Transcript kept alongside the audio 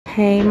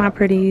Hey my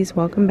pretties,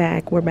 welcome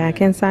back. We're back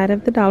inside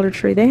of the Dollar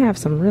Tree. They have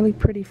some really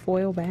pretty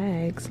foil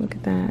bags. Look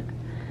at that.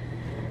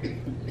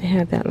 They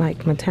have that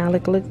like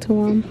metallic look to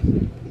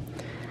them.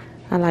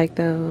 I like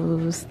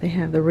those. They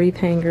have the wreath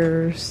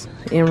hangers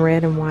in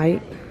red and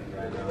white.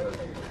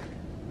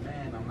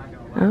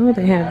 Oh,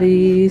 they have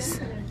these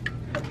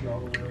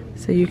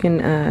so you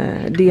can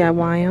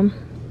DIY them.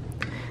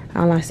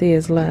 All I see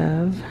is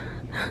love.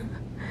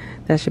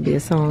 That should be a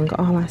song.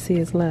 All I see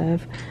is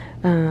love.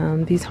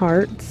 These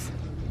hearts.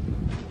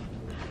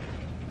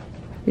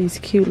 These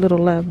cute little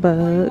love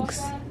bugs.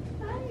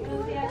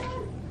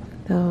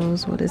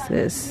 Those, what is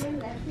this?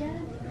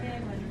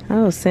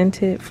 Oh,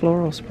 scented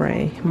floral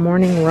spray.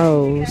 Morning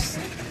rose.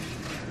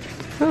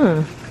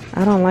 Huh.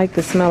 I don't like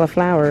the smell of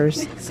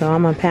flowers, so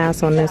I'm gonna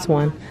pass on this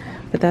one.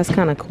 But that's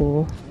kind of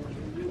cool.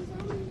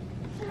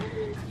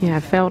 You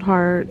have felt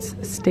hearts,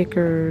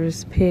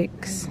 stickers,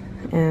 picks,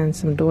 and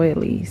some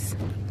doilies.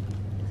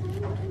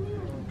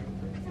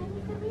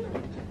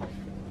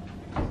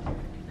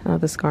 Oh,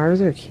 the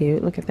scarves are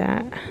cute. Look at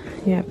that.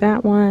 You have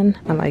that one.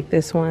 I like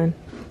this one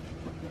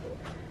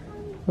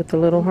with the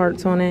little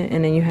hearts on it.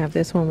 And then you have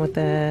this one with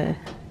the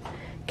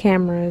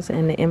cameras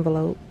and the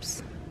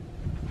envelopes.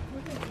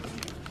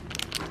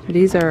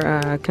 These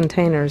are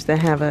containers that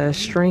have a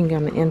string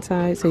on the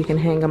inside so you can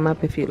hang them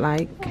up if you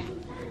like.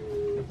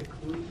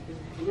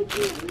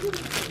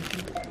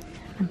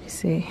 Let me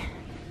see.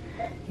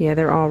 Yeah,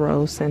 they're all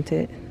rose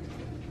scented.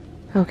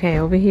 Okay,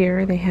 over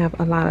here they have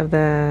a lot of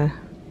the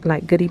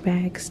like goodie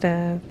bag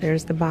stuff.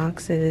 There's the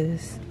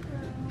boxes.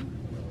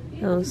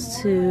 Those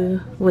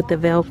two with the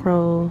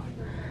Velcro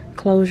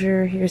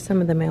closure. Here's some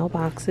of the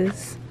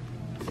mailboxes.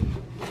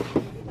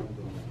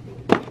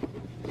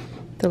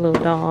 The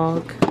little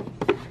dog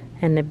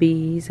and the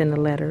bees and the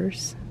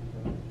letters.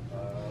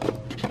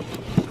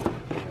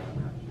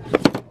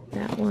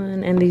 That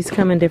one, and these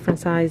come in different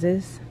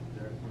sizes.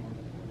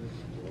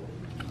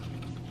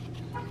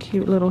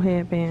 Cute little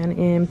headband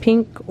in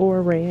pink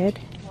or red.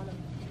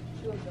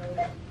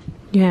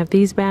 You have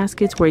these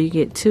baskets where you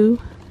get two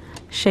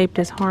shaped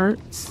as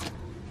hearts.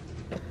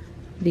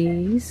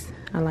 These,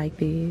 I like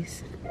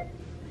these.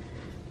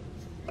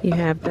 You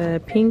have the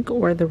pink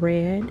or the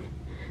red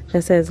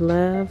that says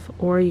love,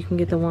 or you can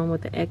get the one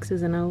with the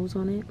X's and O's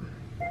on it.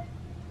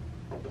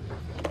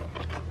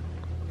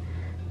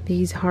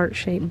 These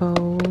heart-shaped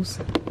bowls.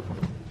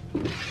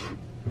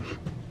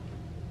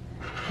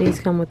 These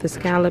come with the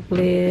scallop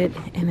lid.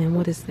 And then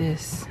what is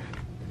this?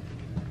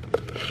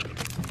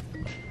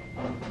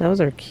 Those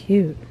are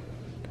cute.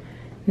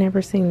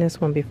 Never seen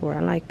this one before. I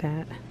like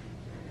that.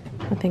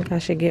 I think I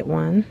should get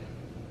one.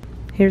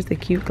 Here's the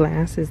cute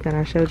glasses that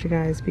I showed you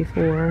guys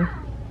before.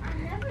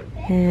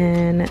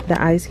 And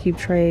the ice cube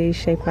tray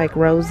shaped like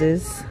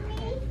roses.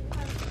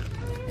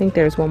 I think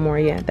there's one more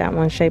yet. That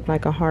one shaped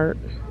like a heart.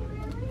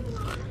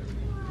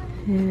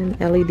 And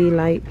LED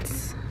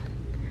lights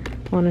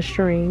on a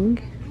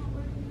string.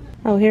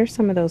 Oh, here's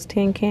some of those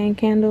tin can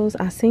candles.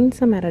 I seen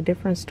some at a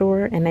different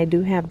store and they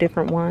do have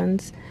different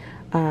ones.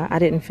 I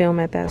didn't film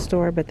at that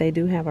store, but they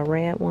do have a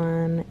red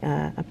one,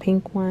 a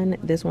pink one.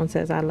 This one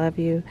says I love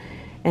you.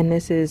 And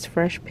this is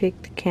Fresh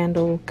Picked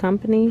Candle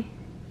Company.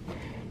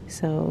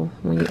 So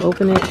when you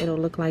open it, it'll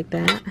look like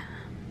that.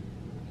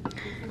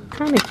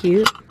 Kind of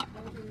cute.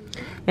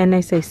 And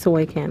they say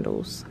soy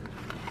candles.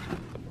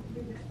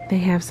 They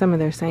have some of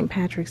their St.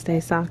 Patrick's Day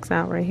socks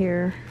out right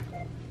here.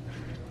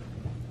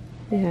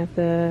 You have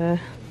the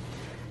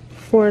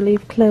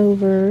 4-leaf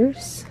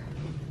clovers.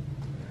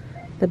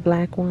 The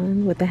black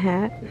one with the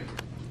hat.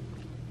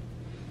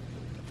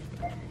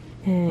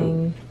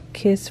 And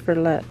Kiss for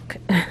Luck.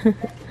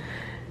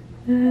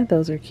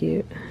 Those are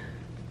cute.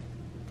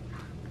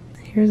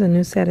 Here's a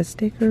new set of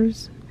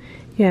stickers.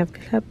 You have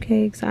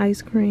cupcakes,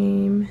 ice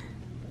cream,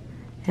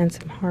 and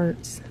some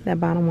hearts. That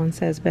bottom one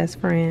says best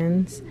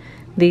friends.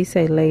 These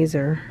say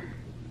laser.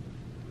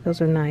 Those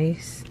are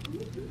nice.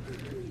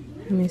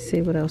 Let me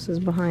see what else is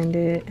behind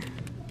it.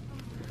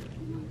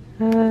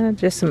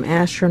 Just some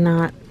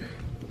astronaut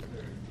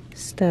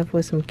stuff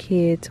with some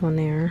kids on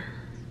there.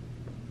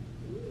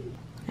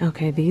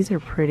 Okay, these are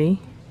pretty.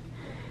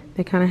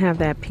 They kind of have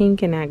that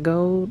pink and that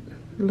gold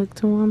look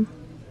to them.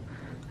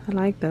 I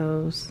like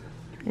those.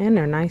 And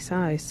they're nice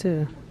size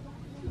too.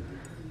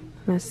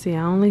 Let's see,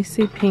 I only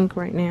see pink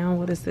right now.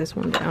 What is this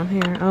one down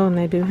here? Oh, and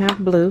they do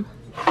have blue.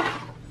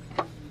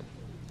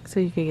 So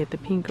you can get the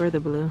pink or the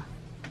blue.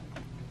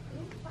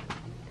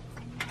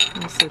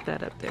 I'll set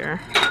that up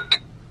there.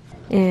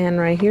 And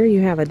right here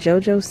you have a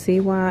JoJo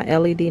Siwa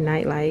LED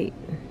nightlight,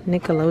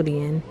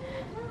 Nickelodeon.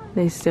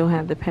 They still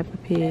have the Peppa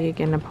Pig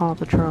and the Paw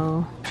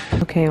Patrol.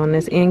 Okay, on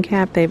this end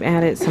cap they've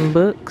added some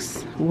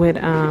books with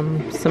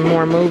some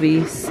more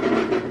movies.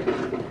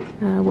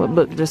 What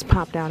book just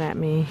popped out at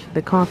me?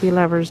 The Coffee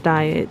Lover's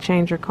Diet,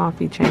 Change Your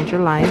Coffee, Change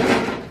Your Life.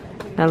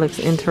 That looks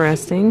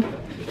interesting.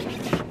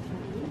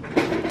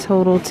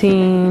 Total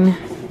Teen,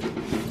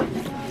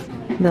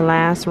 The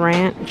Last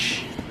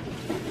Ranch.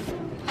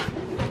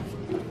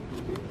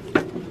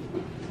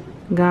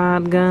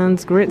 God,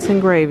 Guns, Grits, and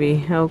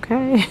Gravy.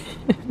 Okay.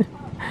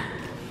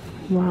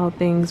 Wild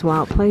Things,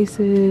 Wild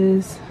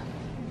Places.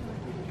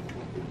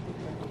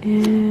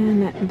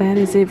 And that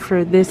is it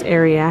for this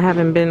area. I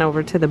haven't been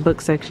over to the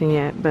book section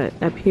yet, but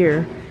up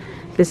here,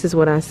 this is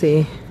what I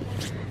see.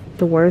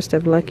 The Worst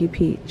of Lucky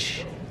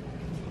Peach.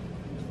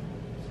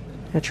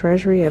 A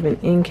treasury of an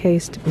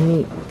encased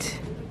meat.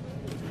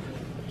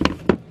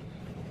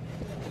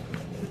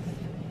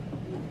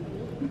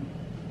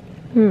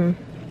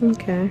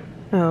 Okay.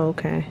 Oh,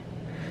 okay.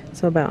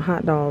 So about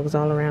hot dogs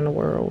all around the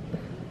world.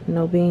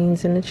 No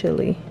beans in the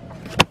chili.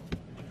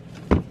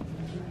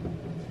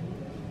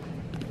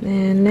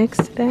 And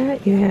next to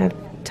that, you have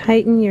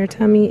Tighten Your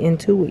Tummy in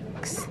 2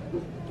 weeks.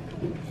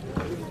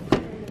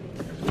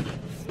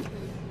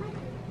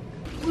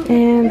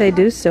 And they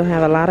do still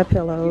have a lot of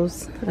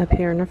pillows up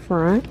here in the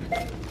front.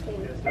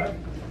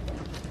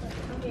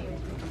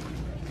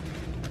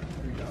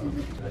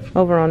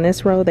 Over on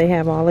this row, they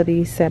have all of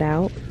these set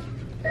out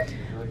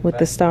with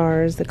the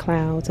stars, the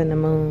clouds, and the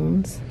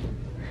moons.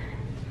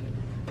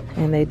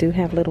 And they do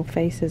have little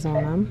faces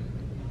on them.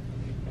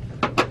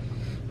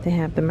 They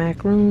have the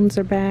macaroons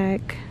are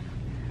back.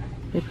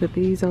 They put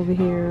these over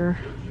here.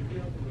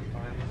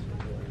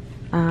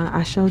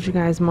 I showed you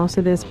guys most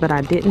of this, but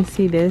I didn't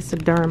see this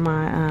during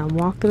my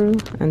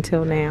walkthrough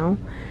until now.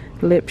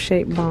 Lip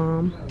Shape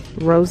Balm,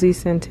 rosy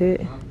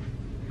scented.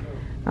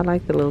 I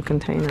like the little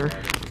container.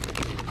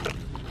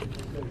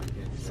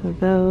 So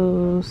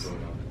those.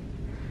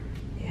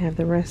 You have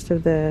the rest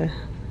of the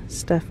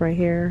stuff right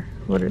here.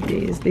 What are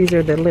these? These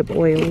are the lip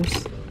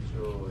oils.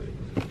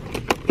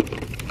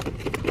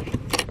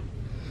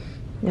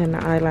 And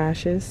the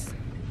eyelashes.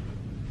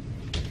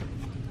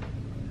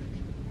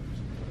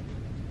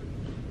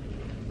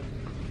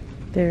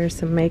 There's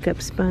some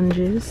makeup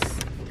sponges.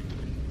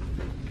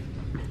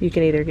 You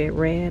can either get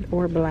red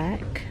or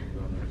black.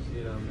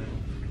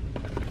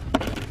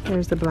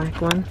 There's the black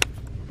one.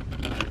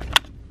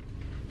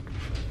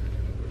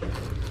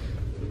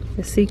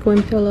 The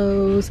sequin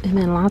pillows, and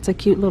then lots of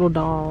cute little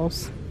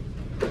dolls.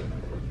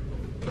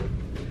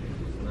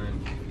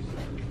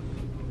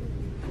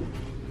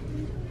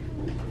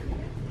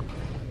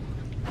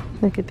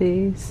 Look at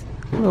these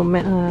little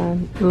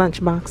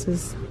lunch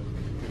boxes.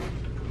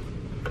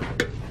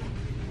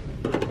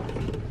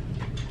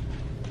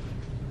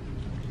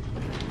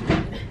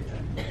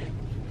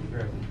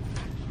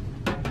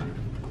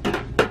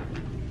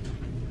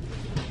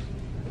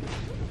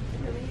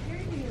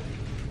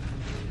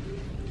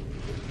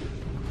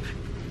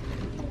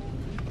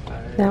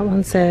 That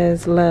one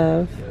says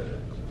love.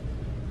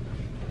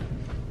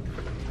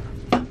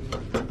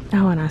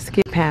 Oh, and I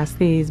skipped past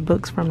these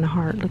books from the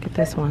heart. Look at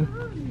this one.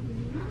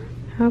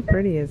 How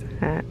pretty is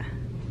that?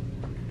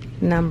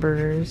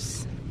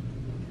 Numbers.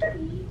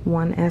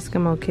 One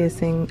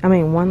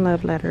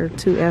love letter,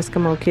 2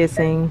 Eskimo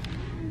kissing,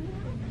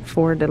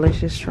 4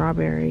 delicious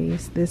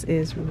strawberries. This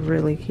is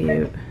really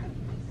cute.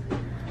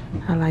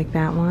 I like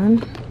that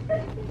one.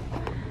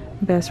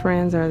 Best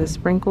friends are the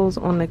sprinkles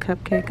on the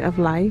cupcake of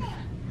life.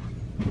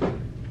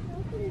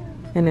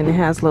 And then it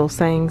has little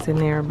sayings in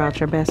there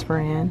about your best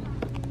friend.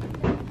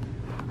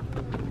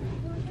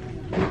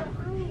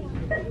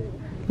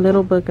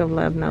 Little book of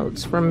love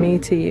notes from me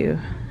to you.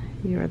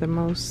 You are the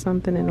most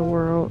something in the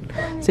world.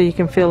 So you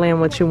can fill in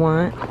what you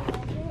want.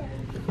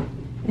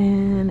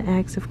 And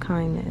acts of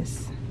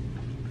kindness.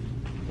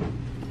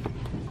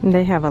 And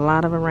they have a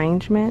lot of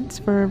arrangements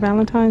for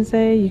Valentine's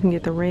Day. You can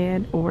get the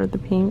red or the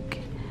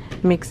pink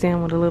mixed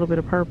in with a little bit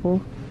of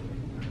purple.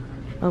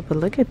 Oh, but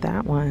look at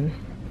that one.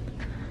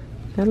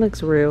 That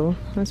looks real.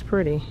 That's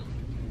pretty.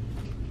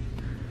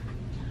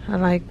 I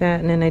like that.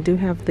 And then they do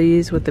have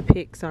these with the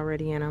picks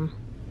already in them.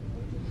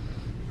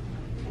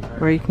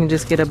 Or you can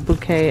just get a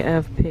bouquet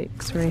of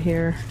picks right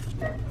here.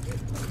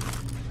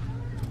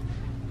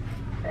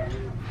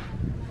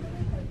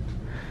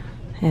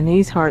 And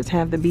these hearts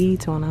have the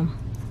beads on them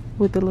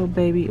with the little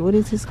baby. What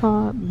is this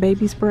called?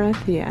 Baby's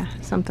breath? Yeah,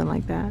 something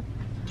like that.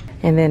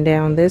 And then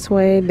down this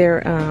way,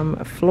 their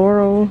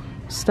floral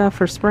stuff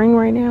for spring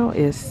right now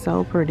is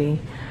so pretty.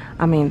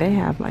 I mean, they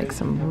have like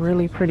some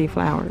really pretty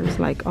flowers,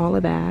 like all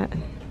of that.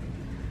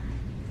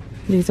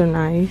 These are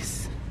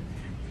nice.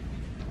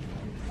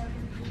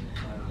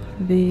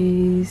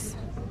 These.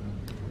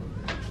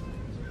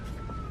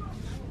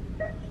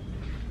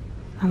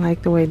 I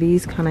like the way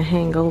these kind of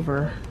hang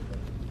over.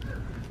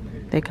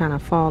 They kind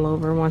of fall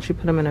over once you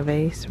put them in a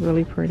vase.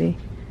 Really pretty.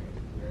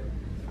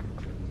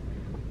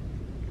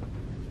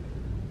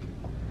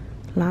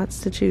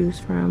 Lots to choose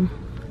from.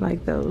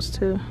 Like those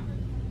too.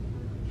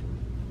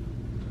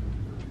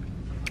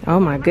 Oh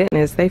my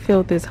goodness, they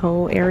filled this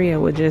whole area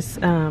with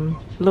just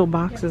little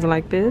boxes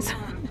like this.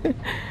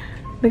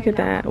 Look at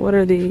that. What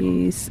are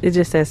these? It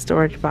just says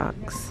storage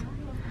box.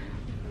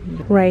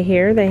 Right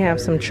here they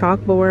have some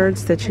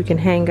chalkboards that you can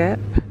hang up.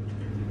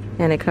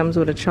 And it comes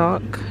with a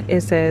chalk. It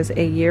says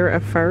a year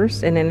of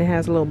first, and then it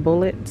has little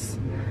bullets.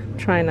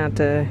 Try not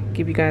to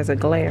give you guys a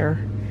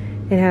glare.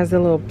 It has the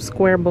little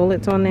square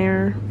bullets on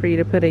there for you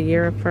to put a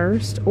year of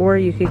first. Or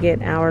you could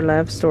get our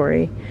love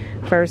story.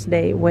 First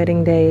date,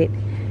 wedding date,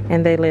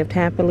 and they lived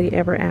happily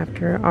ever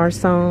after. Our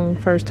song,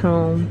 First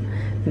Home,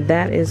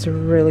 that is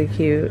really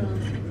cute.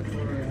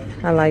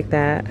 I like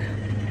that.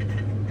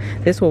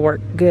 This will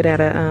work good at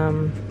a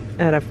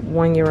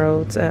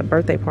 1-year-old's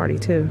birthday party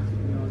too.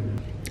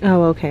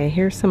 Oh, okay,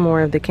 here's some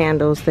more of the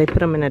candles. They put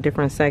them in a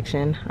different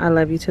section. I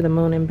Love You to the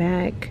Moon and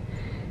Back,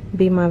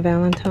 Be My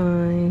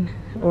Valentine,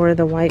 or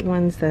the white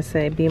ones that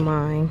say Be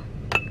Mine.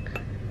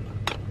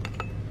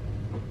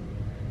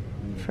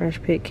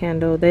 Fresh Pick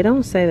candle. They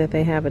don't say that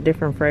they have a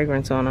different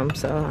fragrance on them,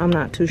 so I'm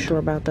not too sure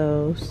about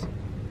those.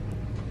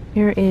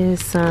 Here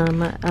is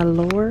some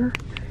Allure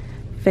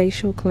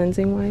facial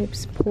cleansing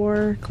wipes.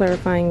 Pore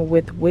clarifying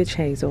with witch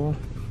hazel.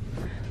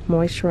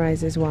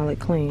 Moisturizes while it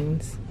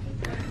cleans.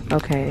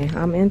 Okay,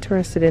 I'm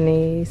interested in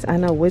these. I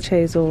know witch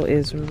hazel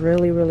is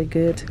really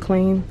good to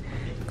clean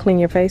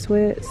your face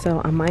with,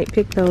 so I might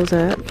pick those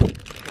up.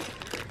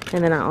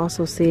 And then I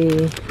also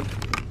see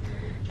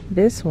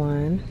this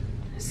one,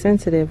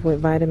 sensitive with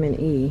vitamin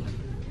E,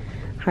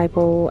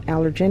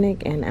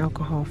 hypoallergenic and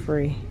alcohol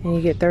free, and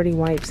you get 30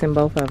 wipes in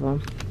both of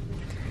them.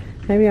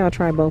 Maybe I'll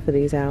try both of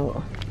these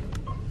out.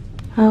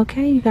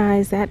 Okay, you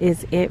guys, that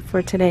is it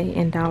for today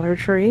in Dollar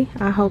Tree.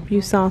 I hope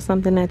you saw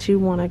something that you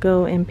want to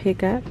go and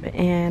pick up,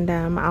 and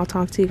I'll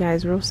talk to you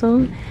guys real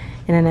soon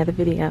in another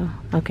video.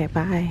 Okay,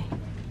 bye.